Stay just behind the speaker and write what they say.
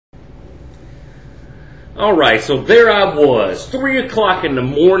Alright, so there I was, 3 o'clock in the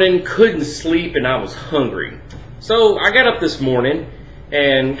morning, couldn't sleep, and I was hungry. So I got up this morning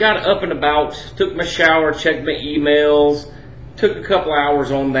and got up and about, took my shower, checked my emails, took a couple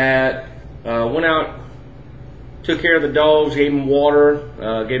hours on that, went out, took care of the dogs, gave them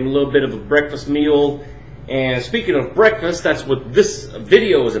water, gave them a little bit of a breakfast meal. And speaking of breakfast, that's what this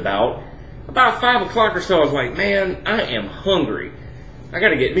video is about. About 5 o'clock or so, I was like, man, I am hungry. I got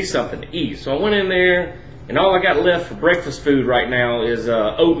to get me something to eat. So I went in there, and all I got left for breakfast food right now is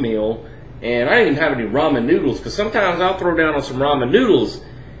oatmeal. And I didn't even have any ramen noodles, because sometimes I'll throw down on some ramen noodles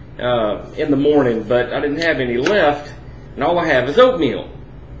in the morning, but I didn't have any left, and all I have is oatmeal.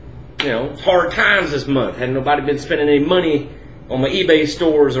 You know, it's hard times this month. Hadn't nobody been spending any money on my eBay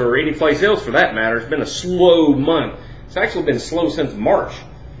stores or any place else for that matter. It's been a slow month. It's actually been slow since March.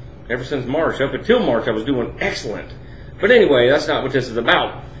 Ever since March. Up until March, I was doing excellent. But anyway, that's not what this is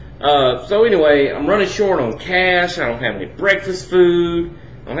about. So anyway, I'm running short on cash. I don't have any breakfast food.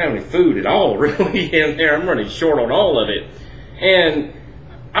 I don't have any food at all, really, in there. I'm running short on all of it. And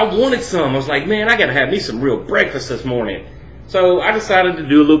I wanted some. I was like, man, I got to have me some real breakfast this morning. So I decided to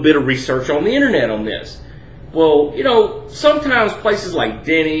do a little bit of research on the internet on this. Well, you know, sometimes places like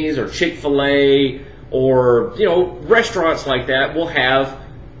Denny's or Chick-fil-A or, you know, restaurants like that will have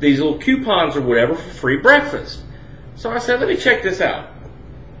these little coupons or whatever for free breakfast. So I said, let me check this out.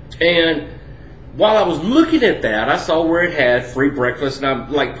 And while I was looking at that, I saw where it had free breakfast, and I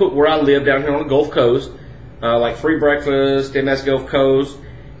like put where I live down here on the Gulf Coast, like free breakfast, MS Gulf Coast,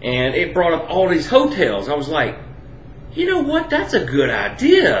 and it brought up all these hotels. I was like, you know what, that's a good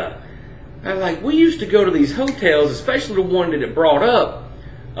idea. I was like, we used to go to these hotels, especially the one that it brought up.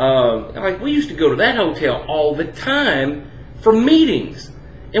 We used to go to that hotel all the time for meetings.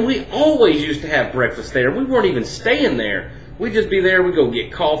 And we always used to have breakfast there. We weren't even staying there. We'd just be there. We'd go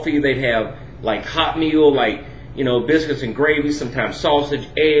get coffee. They'd have like hot meal, like, you know, biscuits and gravy, sometimes sausage,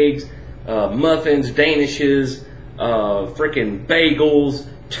 eggs, muffins, danishes, freaking bagels,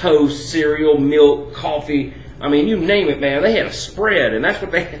 toast, cereal, milk, coffee. I mean, you name it, man. They had a spread, and that's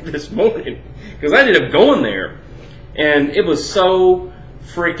what they had this morning. Because I ended up going there. And it was so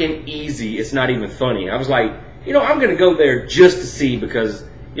freaking easy. It's not even funny. I was like, you know, I'm going to go there just to see because,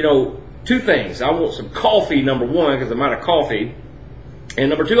 you know, two things. I want some coffee, number one, because I'm out of coffee. And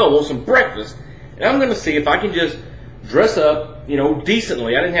number two, I want some breakfast. And I'm going to see if I can just dress up, you know,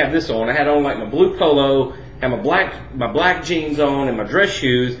 decently. I didn't have this on. I had on like my blue polo, had my black jeans on and my dress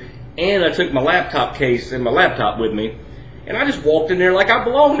shoes. And I took my laptop case and my laptop with me. And I just walked in there like I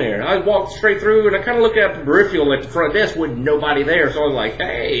belonged there. I walked straight through, and I kind of looked at the peripheral at the front desk with nobody there. So I was like,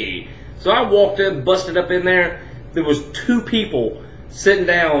 hey. So I walked in, busted up in there. There was two people sitting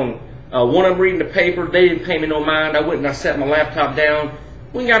down. One of them reading the paper. They didn't pay me no mind. I went and I set my laptop down.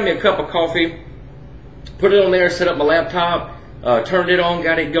 Went and got me a cup of coffee. Put it on there, set up my laptop. Turned it on,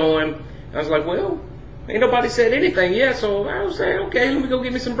 got it going. I was like, well, ain't nobody said anything yet, so I was saying, okay, let me go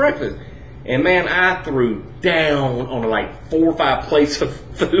get me some breakfast. And man, I threw down on like 4 or 5 plates of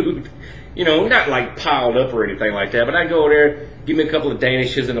food. You know, not like piled up or anything like that, but I go over there, give me a couple of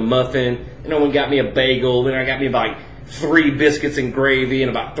danishes and a muffin. You know, and got me a bagel. Then I got me like 3 biscuits and gravy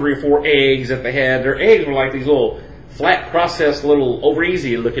and about 3 or 4 eggs that they had. Their eggs were like these little flat processed little over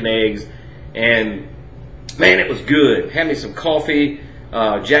easy looking eggs. And man, it was good. Had me some coffee.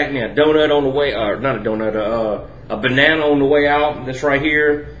 Jacked me a donut on the way, or not a donut, a banana on the way out. That's right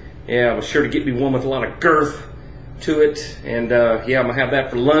here. Yeah, I was sure to get me one with a lot of girth to it. And yeah, I'm gonna have that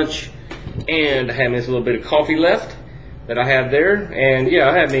for lunch. And I had me this little bit of coffee left that I had there. And yeah,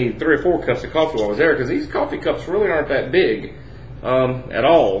 I had me 3 or 4 cups of coffee while I was there, because these coffee cups really aren't that big at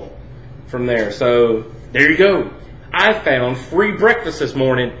all from there. So there you go. I found free breakfast this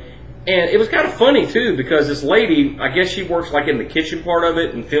morning. And it was kind of funny, too, because this lady, I guess she works like in the kitchen part of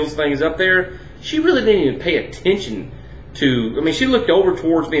it and fills things up there. She really didn't even pay attention to, I mean, she looked over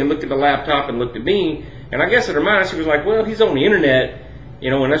towards me and looked at the laptop and looked at me. And I guess in her mind, she was like, well, he's on the internet,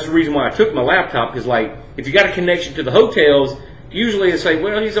 you know, and that's the reason why I took my laptop. Because, like, if you got a connection to the hotels, usually they say,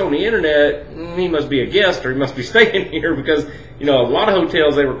 well, he's on the internet, he must be a guest or he must be staying here. Because, you know, a lot of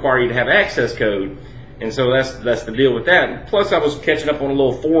hotels, they require you to have access code. And so that's the deal with that. Plus, I was catching up on a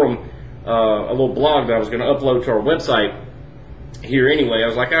little forum, a little blog that I was going to upload to our website here anyway. I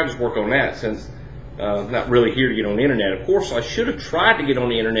was like, I'll just work on that since I'm not really here to get on the internet. Of course, I should have tried to get on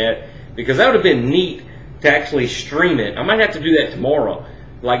the internet because that would have been neat to actually stream it. I might have to do that tomorrow.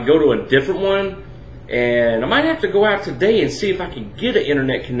 Like go to a different one, and I might have to go out today and see if I can get an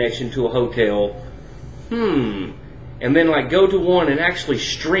internet connection to a hotel. And then like go to one and actually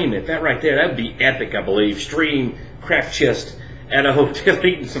stream it. That right there, that'd be epic, I believe. Stream Craft Chest at a hotel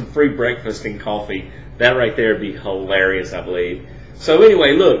eating some free breakfast and coffee. That right there would be hilarious, I believe. So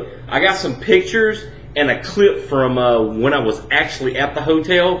anyway, look, I got some pictures and a clip from when I was actually at the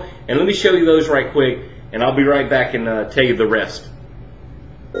hotel, and let me show you those right quick, and I'll be right back and tell you the rest.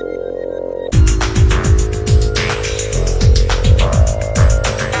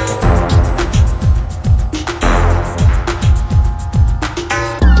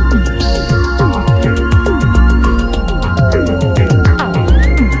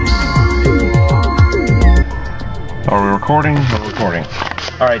 Are we recording? We're recording.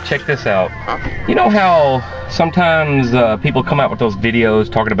 All right, check this out. You know how sometimes people come out with those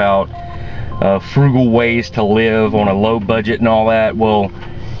videos talking about frugal ways to live on a low budget and all that? Well,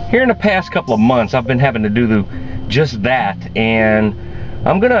 here in the past couple of months, I've been having to do just that, and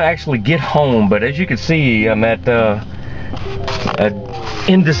I'm gonna actually get home, but as you can see, I'm at an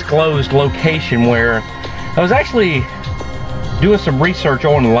undisclosed location where I was actually doing some research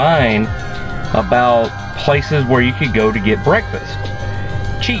online about places where you could go to get breakfast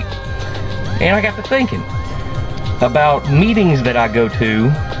cheap, and I got to thinking about meetings that I go to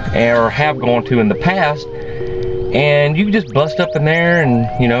or have gone to in the past, and you can just bust up in there and,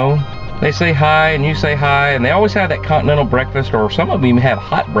 you know, they say hi and you say hi, and they always have that continental breakfast, or some of them even have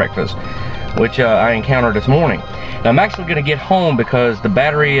hot breakfast, which I encountered this morning. Now, I'm actually going to get home because the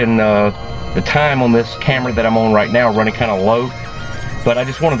battery and the time on this camera that I'm on right now are running kind of low. But I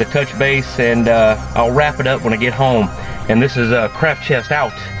just wanted to touch base, and I'll wrap it up when I get home. And this is Craft Chest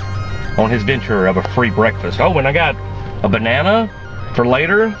out on his venture of a free breakfast. Oh, and I got a banana for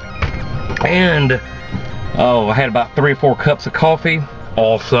later, and oh, I had about 3 or 4 cups of coffee.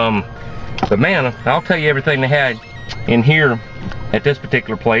 Awesome. But man, I'll tell you everything they had in here at this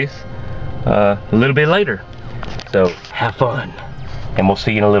particular place a little bit later. So have fun, and we'll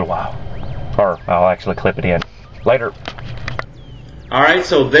see you in a little while. Or I'll actually clip it in. Later. Alright,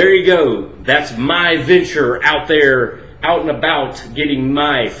 so there you go. That's my venture out there, out and about, getting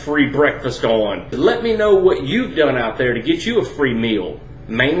my free breakfast on. Let me know what you've done out there to get you a free meal.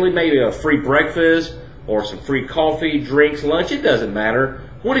 Mainly maybe a free breakfast, or some free coffee, drinks, lunch, it doesn't matter.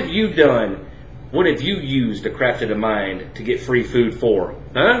 What have you done? What have you used to craft it in mind to get free food for?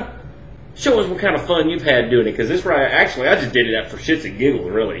 Huh? Show us what kind of fun you've had doing it, because this right, actually I just did it for shits and giggles,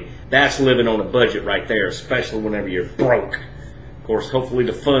 really. That's living on a budget right there, especially whenever you're broke. Of course, hopefully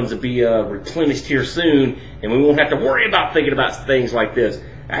the funds will be replenished here soon, and we won't have to worry about thinking about things like this.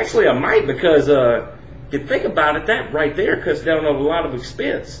 Actually, I might, because you think about it, that right there cuts down on a lot of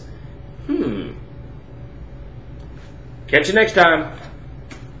expense. Catch you next time.